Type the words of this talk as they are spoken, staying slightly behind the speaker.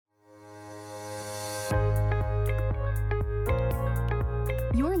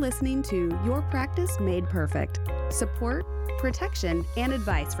listening to Your Practice Made Perfect. Support, protection, and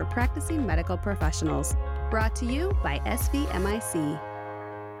advice for practicing medical professionals. Brought to you by SVMIC.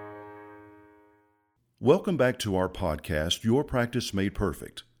 Welcome back to our podcast, Your Practice Made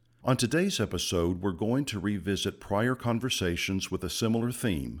Perfect. On today's episode, we're going to revisit prior conversations with a similar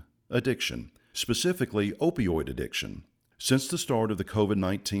theme, addiction, specifically opioid addiction. Since the start of the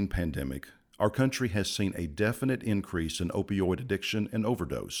COVID-19 pandemic, our country has seen a definite increase in opioid addiction and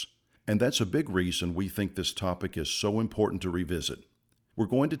overdose. And that's a big reason we think this topic is so important to revisit. We're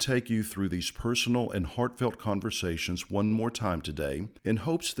going to take you through these personal and heartfelt conversations one more time today in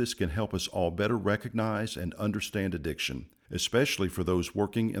hopes this can help us all better recognize and understand addiction, especially for those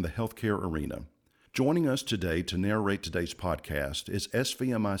working in the healthcare arena. Joining us today to narrate today's podcast is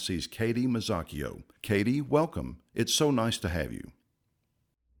SVMIC's Katie Mazzacchio. Katie, welcome. It's so nice to have you.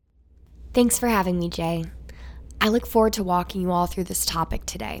 Thanks for having me, Jay. I look forward to walking you all through this topic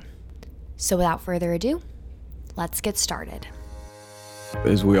today. So without further ado, let's get started.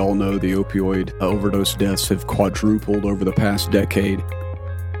 As we all know, the opioid overdose deaths have quadrupled over the past decade.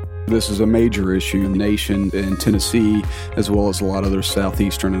 This is a major issue in the nation, and Tennessee, as well as a lot of other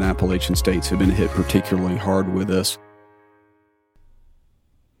southeastern and Appalachian states, have been hit particularly hard with this.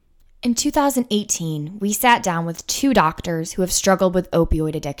 In 2018, we sat down with two doctors who have struggled with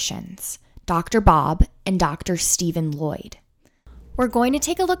opioid addictions, Dr. Bob and Dr. Stephen Lloyd. We're going to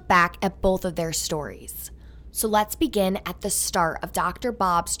take a look back at both of their stories. So let's begin at the start of Dr.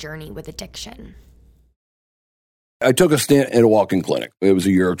 Bob's journey with addiction. I took a stint at a walk-in clinic. It was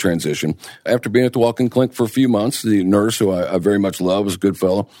a year of transition. After being at the walk-in clinic for a few months, the nurse, who I very much love, was a good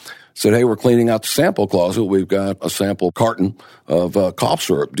fellow, said, "Hey, we're cleaning out the sample closet. We've got a sample carton of cough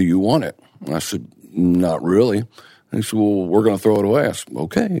syrup. Do you want it?" I said, "Not really." He said, "Well, we're going to throw it away." I said,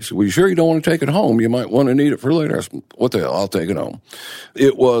 "Okay." He said, "Well, you sure you don't want to take it home? You might want to need it for later." I said, "What the hell? I'll take it home."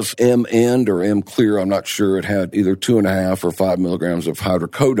 It was M-End or M-Clear. I'm not sure. It had either 2.5 or 5 milligrams of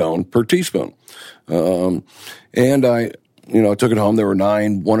hydrocodone per teaspoon. And I took it home. There were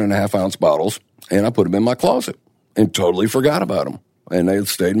 9 1.5-ounce bottles, and I put them in my closet and totally forgot about them. And they had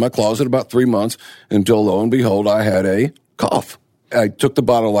stayed in my closet about 3 months until, lo and behold, I had a cough. I took the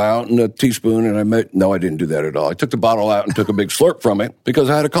bottle out and a teaspoon, and I didn't do that at all. I took the bottle out and took a big slurp from it because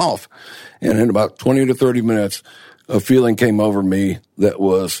I had a cough. And in about 20 to 30 minutes, a feeling came over me that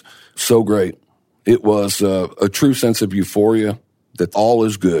was so great. It was a true sense of euphoria that all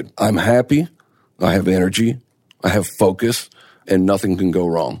is good. I'm happy. I have energy. I have focus, and nothing can go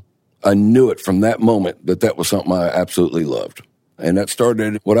wrong. I knew it from that moment that was something I absolutely loved. And that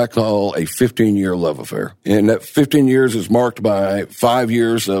started what I call a 15-year love affair. And that 15 years is marked by 5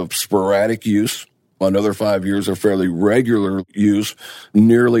 years of sporadic use, another 5 years of fairly regular use,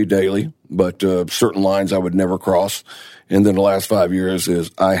 nearly daily, but certain lines I would never cross. And then the last 5 years is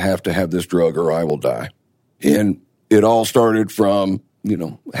I have to have this drug or I will die. And it all started from,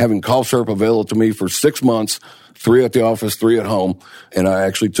 having cough syrup available to me for 6 months, 3 at the office, 3 at home, and I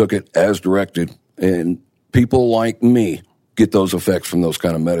actually took it as directed. And people like me get those effects from those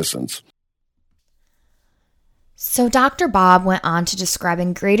kind of medicines. So Dr. Bob went on to describe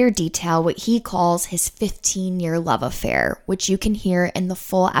in greater detail what he calls his 15-year love affair, which you can hear in the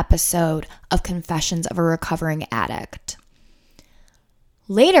full episode of Confessions of a Recovering Addict.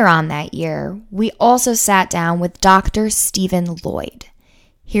 Later on that year, we also sat down with Dr. Stephen Lloyd.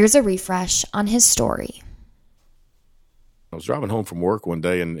 Here's a refresh on his story. I was driving home from work one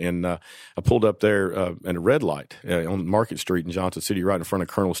day, and I pulled up there at a red light on Market Street in Johnson City, right in front of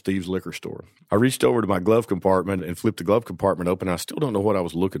Colonel Steve's liquor store. I reached over to my glove compartment and flipped the glove compartment open. I still don't know what I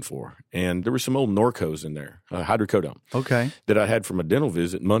was looking for. And there were some old Norcos in there, hydrocodone. Okay. That I had from a dental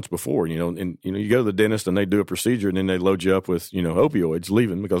visit months before, you go to the dentist and they do a procedure and then they load you up with, opioids,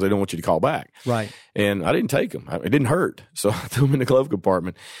 leaving because they don't want you to call back. Right. And I didn't take them. It didn't hurt. So I threw them in the glove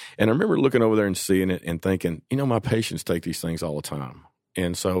compartment. And I remember looking over there and seeing it and thinking, my patients take these things all the time.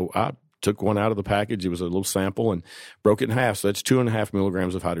 And so I took one out of the package. It was a little sample and broke it in half. So that's 2.5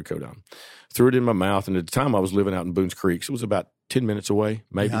 milligrams of hydrocodone. Threw it in my mouth. And at the time I was living out in Boones Creek. So it was about 10 minutes away,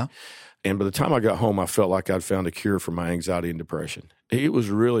 maybe. Yeah. And by the time I got home, I felt like I'd found a cure for my anxiety and depression. It was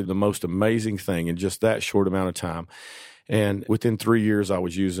really the most amazing thing in just that short amount of time. And within 3 years, I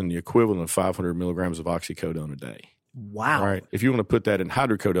was using the equivalent of 500 milligrams of oxycodone a day. Wow. Right. If you want to put that in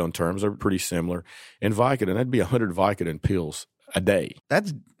hydrocodone terms, they're pretty similar. And Vicodin, that'd be 100 Vicodin pills a day.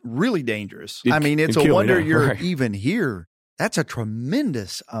 That's really dangerous. It's a wonder you're even here. That's a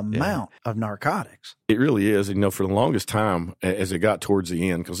tremendous amount of narcotics. It really is. For the longest time, as it got towards the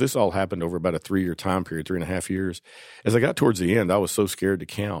end, because this all happened over about a 3-year time period, 3.5 years. As I got towards the end, I was so scared to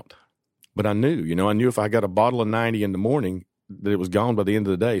count. But I knew if I got a bottle of 90 in the morning, that it was gone by the end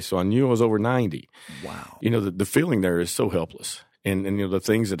of the day. So I knew I was over 90. Wow. The feeling there is so helpless. And the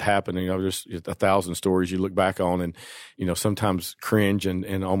things that happen, there's 1,000 stories you look back on and, sometimes cringe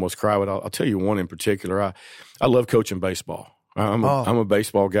and almost cry. But I'll tell you one in particular. I love coaching baseball. I'm a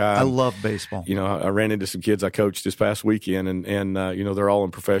baseball guy. I love baseball. I ran into some kids I coached this past weekend, and they're all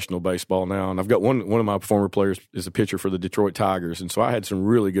in professional baseball now. And I've got one of my former players is a pitcher for the Detroit Tigers, and so I had some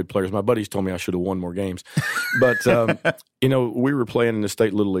really good players. My buddies told me I should have won more games, but we were playing in the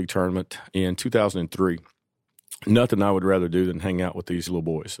state little league tournament in 2003. Nothing I would rather do than hang out with these little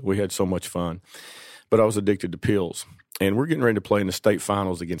boys. We had so much fun, but I was addicted to pills. And we're getting ready to play in the state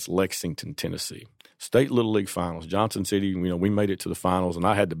finals against Lexington, Tennessee. State Little League finals. Johnson City, we made it to the finals, and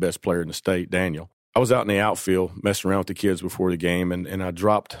I had the best player in the state, Daniel. I was out in the outfield messing around with the kids before the game, and I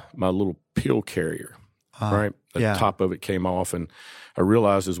dropped my little pill carrier, right? The top of it came off, and I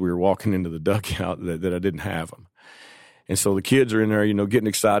realized as we were walking into the dugout that I didn't have them. And so the kids are in there, getting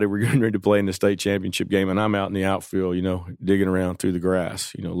excited. We're getting ready to play in the state championship game, and I'm out in the outfield, digging around through the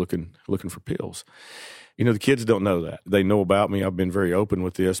grass, looking for pills. The kids don't know that. They know about me. I've been very open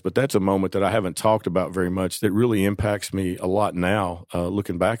with this, but that's a moment that I haven't talked about very much that really impacts me a lot now,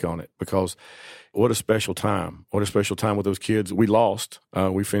 looking back on it, because what a special time. What a special time with those kids. We lost.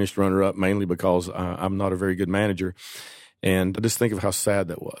 We finished runner-up mainly because I'm not a very good manager. And I just think of how sad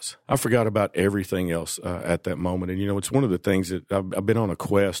that was. I forgot about everything else at that moment. And, it's one of the things that I've been on a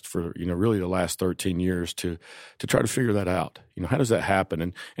quest for, really the last 13 years to try to figure that out. How does that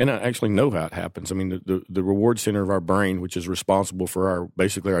happen? And I actually know how it happens. I mean, the reward center of our brain, which is responsible for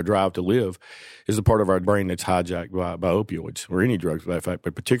basically our drive to live, is the part of our brain that's hijacked by opioids, or any drugs, by fact,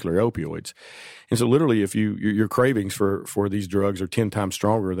 but particularly opioids. And so literally, if your cravings for these drugs are 10 times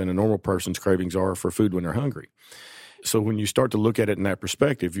stronger than a normal person's cravings are for food when they're hungry. So when you start to look at it in that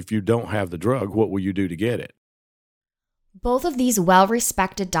perspective, if you don't have the drug, what will you do to get it? Both of these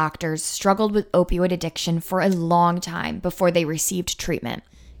well-respected doctors struggled with opioid addiction for a long time before they received treatment.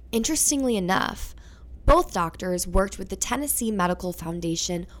 Interestingly enough, both doctors worked with the Tennessee Medical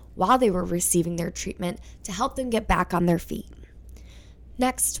Foundation while they were receiving their treatment to help them get back on their feet.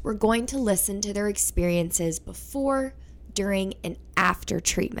 Next, we're going to listen to their experiences before, during, and after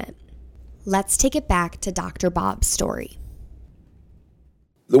treatment. Let's take it back to Dr. Bob's story.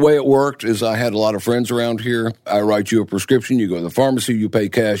 The way it worked is I had a lot of friends around here. I write you a prescription, you go to the pharmacy, you pay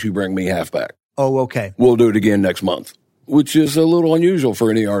cash, you bring me half back. Oh, okay. We'll do it again next month, which is a little unusual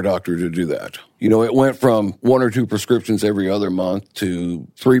for an ER doctor to do that. It went from 1 or 2 prescriptions every other month to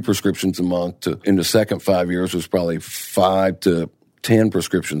 3 prescriptions a month to, in the second 5 years, was probably 5 to 10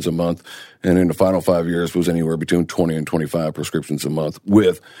 prescriptions a month. And in the final 5 years was anywhere between 20 and 25 prescriptions a month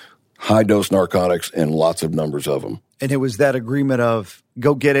with high-dose narcotics and lots of numbers of them. And it was that agreement of,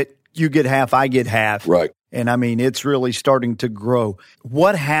 go get it, you get half, I get half. Right. And I mean, it's really starting to grow.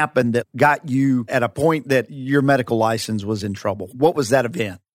 What happened that got you at a point that your medical license was in trouble? What was that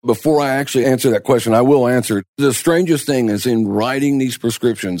event? Before I actually answer that question, I will answer it. The strangest thing is in writing these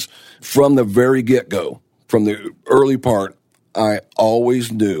prescriptions from the very get-go, from the early part, I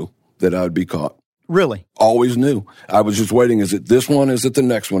always knew that I would be caught. Really? Always knew. I was just waiting. Is it this one? Is it the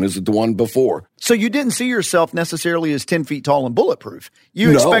next one? Is it the one before? So you didn't see yourself necessarily as 10 feet tall and bulletproof.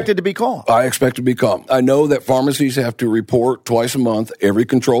 You expected to be caught. I expect to be caught. I know that pharmacies have to report twice a month every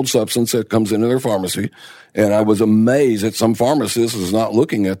controlled substance that comes into their pharmacy. And I was amazed that some pharmacist is not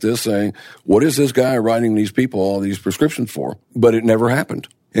looking at this saying, what is this guy writing these people all these prescriptions for? But it never happened.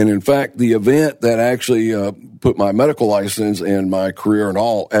 And in fact, the event that actually put my medical license and my career and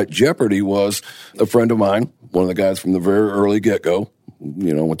all at jeopardy was a friend of mine, one of the guys from the very early get-go,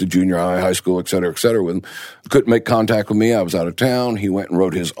 went to junior high school, et cetera, with him. Couldn't make contact with me. I was out of town. He went and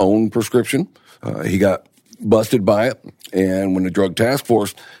wrote his own prescription. He got busted by it. And when the drug task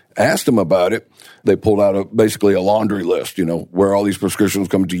force asked him about it, they pulled out basically a laundry list, where all these prescriptions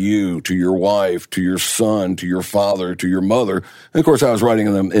come to you, to your wife, to your son, to your father, to your mother. And of course, I was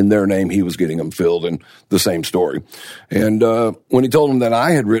writing them in their name. He was getting them filled, and the same story. And when he told them that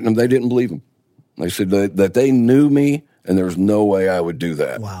I had written them, they didn't believe him. They said that they knew me, and there was no way I would do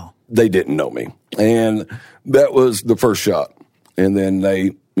that. Wow. They didn't know me. And that was the first shot. And then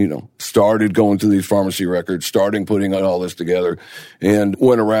they started going through these pharmacy records, starting putting all this together, and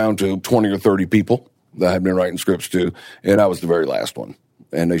went around to 20 or 30 people that I had been writing scripts to, and I was the very last one.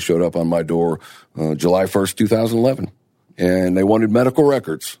 And they showed up on my door July 1st, 2011, and they wanted medical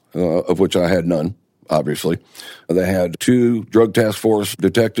records, of which I had none, obviously. They had 2 drug task force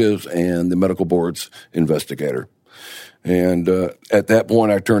detectives and the medical board's investigator. And at that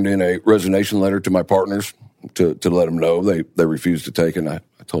point, I turned in a resignation letter to my partners to let them know. They refused to take it, and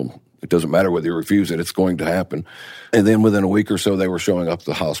I told them, it doesn't matter whether you refuse it, it's going to happen. And then within a week or so, they were showing up at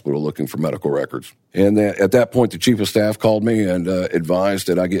the hospital looking for medical records. And at that point, the chief of staff called me and advised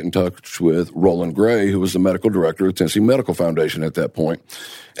that I get in touch with Roland Gray, who was the medical director of Tennessee Medical Foundation at that point.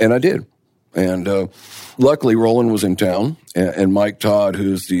 And I did. And luckily, Roland was in town, and Mike Todd,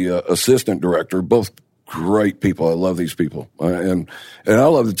 who's the assistant director, both great people. I love these people. And I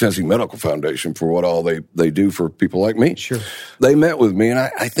love the Tennessee Medical Foundation for what all they do for people like me. Sure. They met with me, and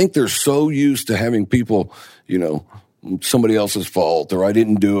I think they're so used to having people, somebody else's fault, or I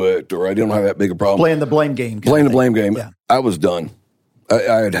didn't do it, or I don't have that big a problem. Playing the blame game. Playing the blame game. Yeah. I was done.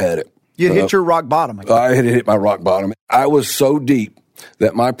 I had it. You hit your rock bottom. I had hit my rock bottom. I was so deep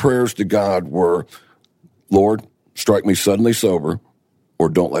that my prayers to God were, Lord, strike me suddenly sober, or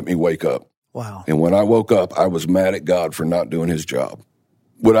don't let me wake up. Wow. And when I woke up, I was mad at God for not doing his job.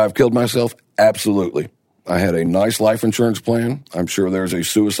 Would I have killed myself? Absolutely. I had a nice life insurance plan. I'm sure there's a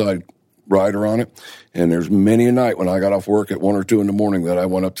suicide rider on it. And there's many a night when I got off work at 1 or 2 in the morning that I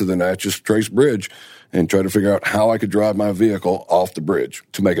went up to the Natchez Trace Bridge and tried to figure out how I could drive my vehicle off the bridge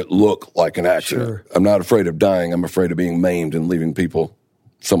to make it look like an accident. Sure. I'm not afraid of dying. I'm afraid of being maimed and leaving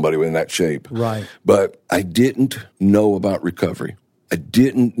somebody in that shape. Right. But I didn't know about recovery. I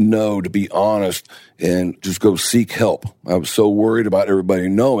didn't know, to be honest, and just go seek help. I was so worried about everybody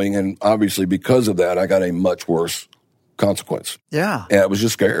knowing, and obviously because of that, I got a much worse consequence. Yeah. And I was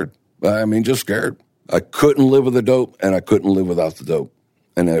just scared. Just scared. I couldn't live with the dope, and I couldn't live without the dope.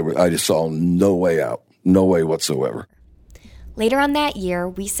 And I just saw no way out, no way whatsoever. Later on that year,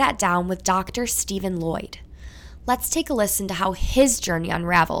 we sat down with Dr. Stephen Lloyd. Let's take a listen to how his journey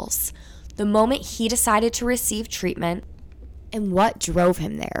unravels, the moment he decided to receive treatment, and what drove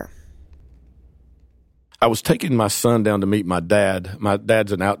him there. I was taking my son down to meet my dad. My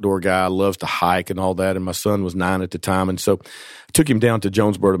dad's an outdoor guy, loves to hike and all that, and my son was 9 at the time. And so I took him down to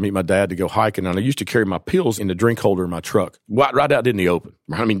Jonesboro to meet my dad to go hiking. And I used to carry my pills in the drink holder in my truck, right out in the open.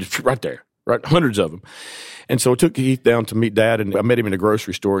 Right there, right, hundreds of them. And so I took Heath down to meet Dad, and I met him in a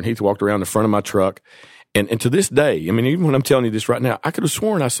grocery store, and Heath walked around the front of my truck. And to this day, even when I'm telling you this right now, I could have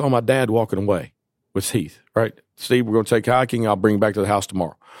sworn I saw my dad walking away with Heath, right? Steve, we're going to take hiking. I'll bring him back to the house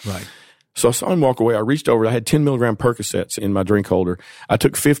tomorrow. Right. So I saw him walk away. I reached over. I had 10 milligram Percocets in my drink holder. I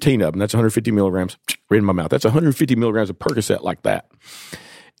took 15 of them. That's 150 milligrams right in my mouth. That's 150 milligrams of Percocet like that.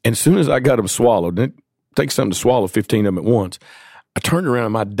 And as soon as I got them swallowed, and it takes something to swallow 15 of them at once, I turned around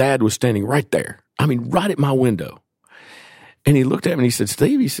and my dad was standing right there. Right at my window. And he looked at me and he said,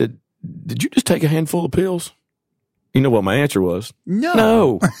 Steve, he said, did you just take a handful of pills? You know what my answer was?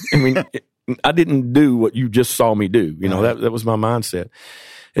 No. I didn't do what you just saw me do. That was my mindset.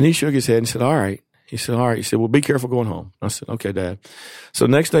 And he shook his head and said, all right. He said, all right. He said, well, be careful going home. I said, okay, Dad. So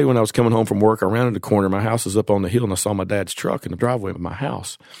next day when I was coming home from work, I rounded the corner. My house is up on the hill, and I saw my dad's truck in the driveway of my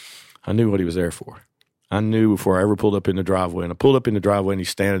house. I knew what he was there for. I knew before I ever pulled up in the driveway. And I pulled up in the driveway, and he's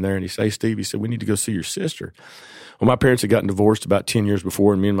standing there, and he said, hey, Steve, he said, we need to go see your sister. Well, my parents had gotten divorced about 10 years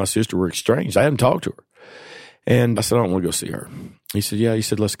before, and me and my sister were estranged. I hadn't talked to her. And I said, I don't want to go see her. He said, yeah. He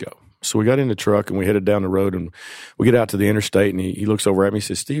said, let's go. So we got in the truck, and we headed down the road, and we get out to the interstate, and he looks over at me. He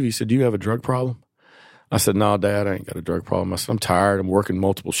says, Steve, he said, do you have a drug problem? I said, no, Dad, I ain't got a drug problem. I said, I'm tired. I'm working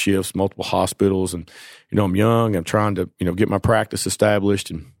multiple shifts, multiple hospitals, and, I'm young. I'm trying to, get my practice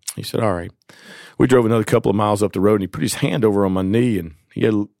established. And he said, all right. We drove another couple of miles up the road, and he put his hand over on my knee, and he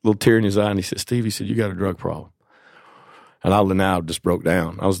had a little tear in his eye, and he said, Steve, he said, you got a drug problem. And I now just broke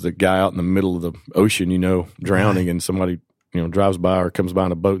down. I was the guy out in the middle of the ocean, drowning, and somebody, drives by or comes by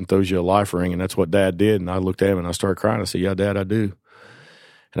in a boat and throws you a life ring, and that's what Dad did. And I looked at him, and I started crying. I said, yeah, Dad, I do.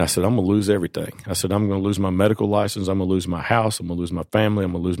 And I said, I'm going to lose everything. I said, I'm going to lose my medical license. I'm going to lose my house. I'm going to lose my family.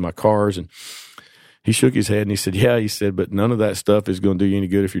 I'm going to lose my cars. And he shook his head, and he said, yeah, he said, but none of that stuff is going to do you any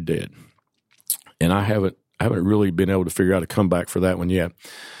good if you're dead. And I haven't really been able to figure out a comeback for that one yet.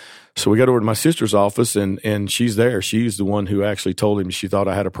 So we got over to my sister's office, and she's there. She's the one who actually told him she thought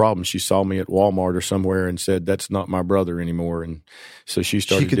I had a problem. She saw me at Walmart or somewhere and said, that's not my brother anymore. And so she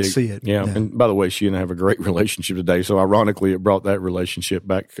started She could see it. Yeah. And by the way, she and I have a great relationship today. So ironically, it brought that relationship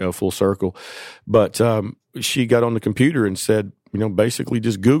back full circle. But she got on the computer and said, basically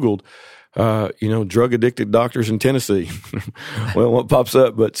just Googled, drug addicted doctors in Tennessee. Well, what pops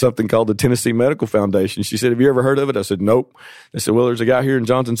up but something called the Tennessee Medical Foundation. She said, have you ever heard of it? I said, nope. They said, well, there's a guy here in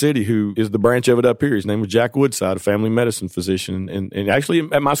Johnson City who is the branch of it up here. His name was Jack Woodside, a family medicine physician. And actually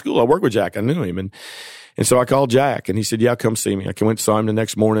at my school, I worked with Jack. I knew him. And so I called Jack, and he said, yeah, come see me. I went and saw him the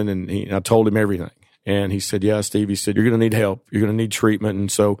next morning, and I told him everything. And he said, yeah, Steve, he said, you're going to need help. You're going to need treatment.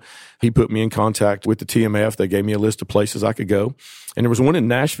 And so he put me in contact with the TMF. They gave me a list of places I could go. And there was one in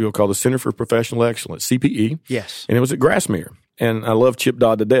Nashville called the Center for Professional Excellence, CPE. Yes. And it was at Grassmere. And I love Chip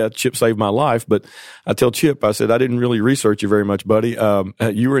Dodd to death. Chip saved my life. But I tell Chip, I said, I didn't really research you very much, buddy.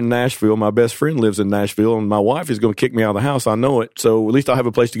 You were in Nashville. My best friend lives in Nashville, and my wife is going to kick me out of the house. I know it. So at least I'll have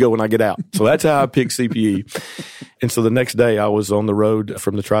a place to go when I get out. So that's how I picked CPE. And so the next day I was on the road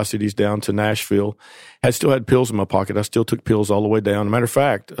from the Tri-Cities down to Nashville. I still had pills in my pocket. I still took pills all the way down. As a matter of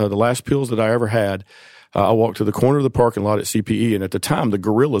fact, the last pills that I ever had, I walked to the corner of the parking lot at CPE, and at the time, the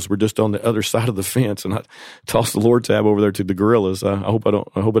gorillas were just on the other side of the fence, and I tossed the Lord tab over there to the gorillas. I hope I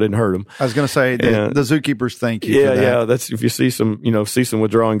didn't hurt them. I was going to say the zookeepers thank you. For that. Yeah. That's if you see some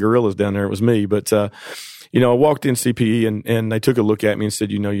withdrawing gorillas down there, it was me. But I walked in CPE, and they took a look at me and said,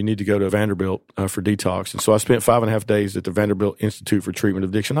 you need to go to Vanderbilt for detox. And so I spent 5.5 days at the Vanderbilt Institute for Treatment of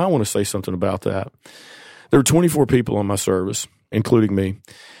Addiction. I want to say something about that. There were 24 people on my service, including me.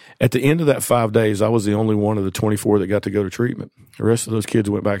 At the end of that 5 days, I was the only one of the 24 that got to go to treatment. The rest of those kids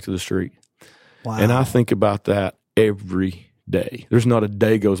went back to the street. Wow. And I think about that every day. There's not a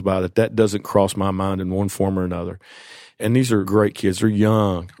day goes by that doesn't cross my mind in one form or another. And these are great kids. They're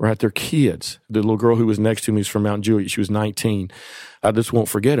young, right? They're kids. The little girl who was next to me is from Mount Juliet. She was 19. I just won't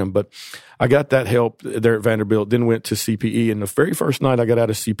forget them. But I got that help there at Vanderbilt, then went to CPE. And the very first night I got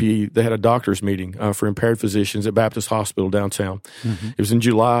out of CPE, they had a doctor's meeting for impaired physicians at Baptist Hospital downtown. Mm-hmm. It was in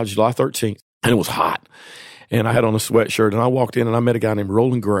July 13th, and it was hot. And I had on a sweatshirt, and I walked in, and I met a guy named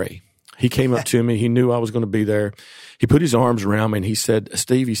Roland Gray. He came up to me. He knew I was going to be there. He put his arms around me, and he said,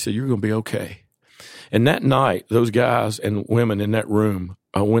 Steve, you're going to be okay. And that night, those guys and women in that room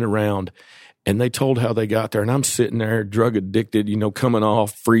went around, and they told how they got there. And I'm sitting there, drug addicted, coming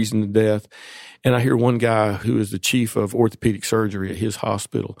off, freezing to death. And I hear one guy who is the chief of orthopedic surgery at his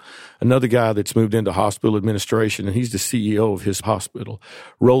hospital, another guy that's moved into hospital administration, and he's the CEO of his hospital,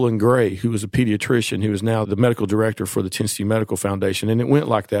 Roland Gray, who was a pediatrician, who is now the medical director for the Tennessee Medical Foundation. And it went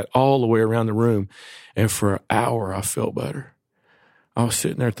like that all the way around the room. And for an hour, I felt better. I was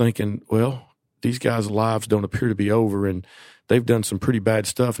sitting there thinking, well, these guys' lives don't appear to be over, and they've done some pretty bad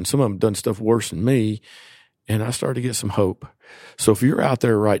stuff, and some of them done stuff worse than me, and I started to get some hope. So if you're out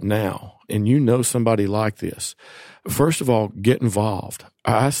there right now and you know somebody like this, first of all, get involved.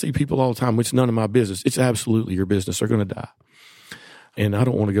 I see people all the time, it's none of my business. It's absolutely your business. They're going to die, and I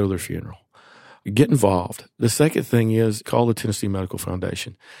don't want to go to their funeral. Get involved. The second thing is call the Tennessee Medical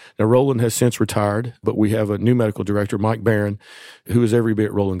Foundation. Now, Roland has since retired, but we have a new medical director, Mike Barron, who is every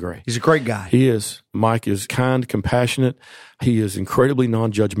bit Roland Gray. He's a great guy. He is. Mike is kind, compassionate. He is incredibly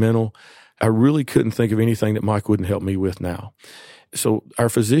non-judgmental. I really couldn't think of anything that Mike wouldn't help me with now. So our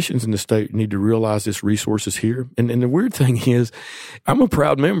physicians in the state need to realize this resource is here. And the weird thing is, I'm a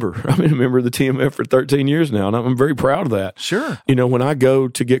proud member. I've been a member of the TMF for 13 years now, and I'm very proud of that. Sure. When I go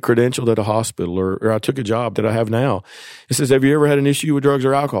to get credentialed at a hospital or I took a job that I have now, it says, have you ever had an issue with drugs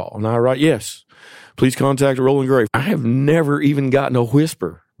or alcohol? And I write, yes. Please contact Roland Gray. I have never even gotten a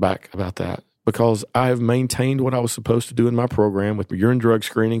whisper back about that, because I have maintained what I was supposed to do in my program with urine drug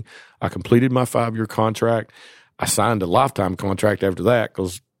screening. I completed my 5-year contract. I signed a lifetime contract after that,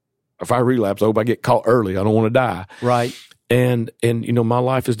 because if I relapse, I hope I get caught early. I don't want to die. Right. And my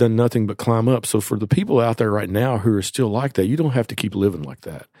life has done nothing but climb up. So for the people out there right now who are still like that, you don't have to keep living like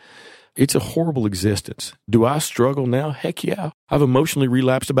that. It's a horrible existence. Do I struggle now? Heck yeah. I've emotionally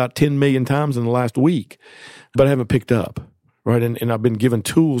relapsed about 10 million times in the last week, but I haven't picked up. Right. And I've been given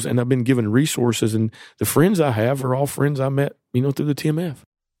tools, and I've been given resources, and the friends I have are all friends I met, through the TMF.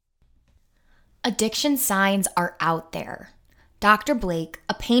 Addiction signs are out there. Dr. Blake,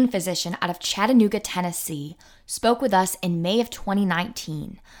 a pain physician out of Chattanooga, Tennessee, spoke with us in May of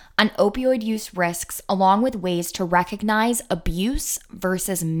 2019 on opioid use risks, along with ways to recognize abuse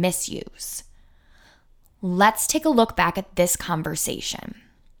versus misuse. Let's take a look back at this conversation.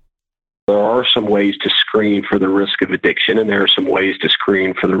 There are some ways to screen for the risk of addiction, and there are some ways to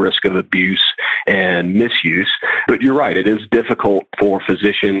screen for the risk of abuse and misuse. But you're right, it is difficult for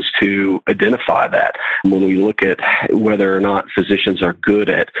physicians to identify that. When we look at whether or not physicians are good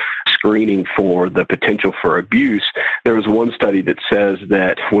at screening for the potential for abuse, there was one study that says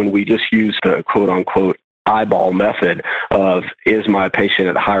that when we just use the quote-unquote eyeball method of, is my patient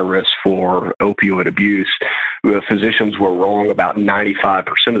at high risk for opioid abuse, physicians were wrong about 95%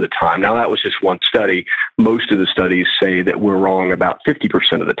 of the time. Now, that was just one study. Most of the studies say that we're wrong about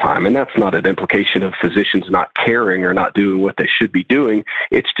 50% of the time. And that's not an implication of physicians not caring or not doing what they should be doing.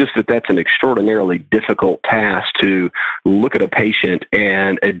 It's just that that's an extraordinarily difficult task to look at a patient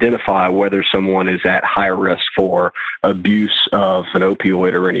and identify whether someone is at high risk for abuse of an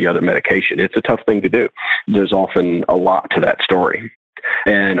opioid or any other medication. It's a tough thing to do. There's often a lot to that story.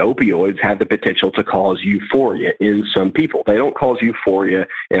 And opioids have the potential to cause euphoria in some people. They don't cause euphoria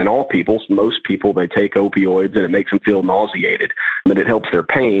in all people. Most people, they take opioids and it makes them feel nauseated, but it helps their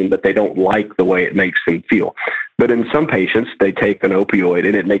pain, but they don't like the way it makes them feel. But in some patients, they take an opioid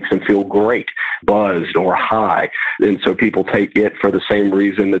and it makes them feel great, buzzed or high. And so people take it for the same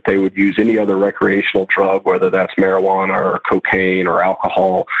reason that they would use any other recreational drug, whether that's marijuana or cocaine or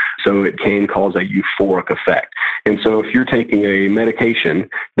alcohol. So it can cause a euphoric effect. And so if you're taking a medication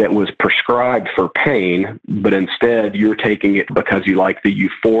that was prescribed for pain, but instead you're taking it because you like the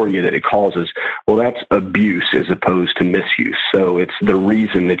euphoria that it causes, well, that's abuse as opposed to misuse. So it's the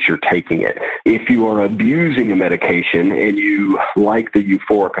reason that you're taking it. If you are abusing a medication and you like the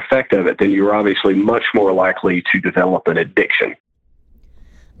euphoric effect of it, then you're obviously much more likely to develop an addiction.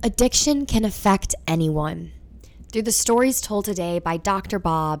 Addiction can affect anyone. Through the stories told today by Dr.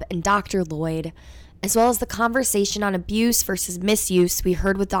 Bob and Dr. Lloyd, as well as the conversation on abuse versus misuse we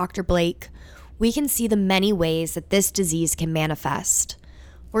heard with Dr. Blake, we can see the many ways that this disease can manifest.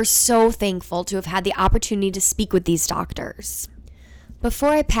 We're so thankful to have had the opportunity to speak with these doctors. Before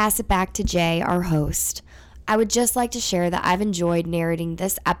I pass it back to Jay, our host, I would just like to share that I've enjoyed narrating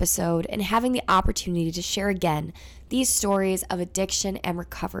this episode and having the opportunity to share again these stories of addiction and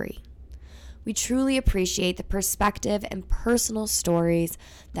recovery. We truly appreciate the perspective and personal stories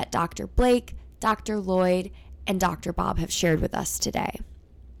that Dr. Blake, Dr. Lloyd, and Dr. Bob have shared with us today.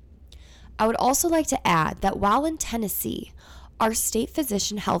 I would also like to add that while in Tennessee, our state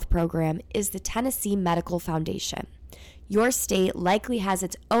physician health program is the Tennessee Medical Foundation. Your state likely has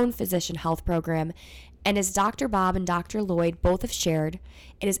its own physician health program, and as Dr. Bob and Dr. Lloyd both have shared,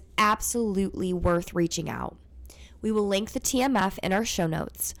 it is absolutely worth reaching out. We will link the TMF in our show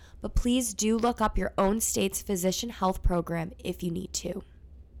notes, but please do look up your own state's physician health program if you need to.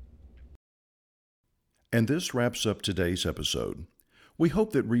 And this wraps up today's episode. We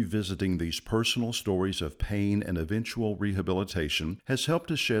hope that revisiting these personal stories of pain and eventual rehabilitation has helped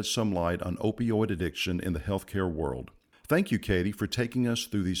to shed some light on opioid addiction in the healthcare world. Thank you, Katie, for taking us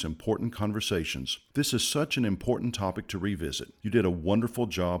through these important conversations. This is such an important topic to revisit. You did a wonderful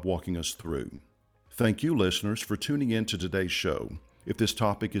job walking us through. Thank you, listeners, for tuning in to today's show. If this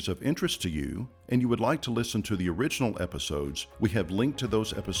topic is of interest to you and you would like to listen to the original episodes, we have linked to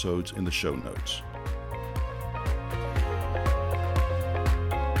those episodes in the show notes.